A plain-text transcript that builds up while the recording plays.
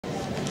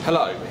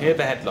Hello, here are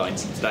the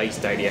headlines in today's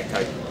Daily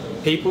Echo.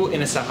 People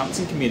in a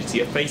Southampton community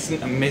are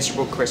facing a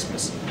miserable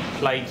Christmas,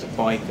 plagued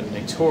by the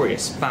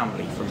notorious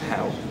family from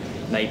hell.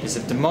 Neighbours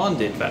have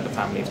demanded that the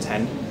family of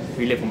 10,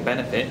 who live on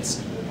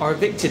benefits, are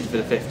evicted for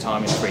the 5th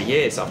time in 3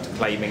 years after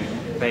claiming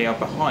they are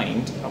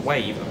behind a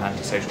wave of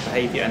antisocial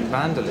behaviour and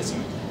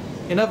vandalism.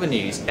 In other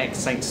news,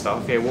 ex-Saint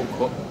star Theo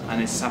Walcott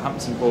and his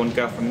Southampton-born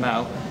girlfriend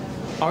Mel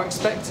are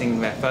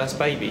expecting their first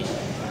baby.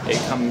 It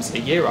comes a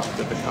year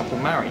after the couple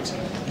married.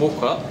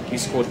 Walcott, who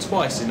scored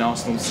twice in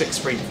Arsenal's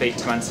 6-3 defeat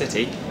to Man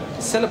City,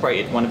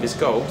 celebrated one of his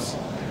goals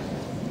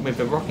with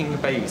a rocking the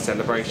baby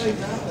celebration.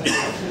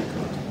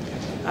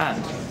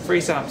 And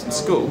 3 Southampton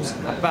schools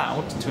have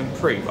vowed to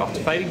improve after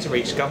failing to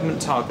reach government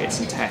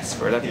targets and tests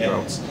for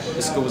 11-year-olds.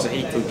 The schools are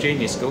Heathfield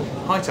Junior School,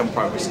 Hightown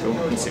Primary School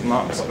and St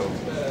Mark's School.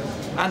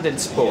 And in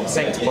sport,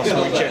 Saints boss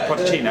Mauricio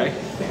Pochettino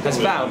has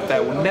vowed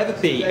there will never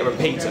be a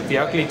repeat of the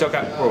ugly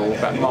dugout brawl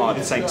that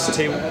marred Saints'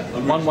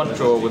 1-1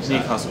 draw with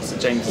Newcastle at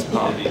St James's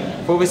Park.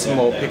 For all this and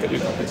more, pick up your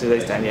copy of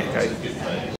today's Daily Echo.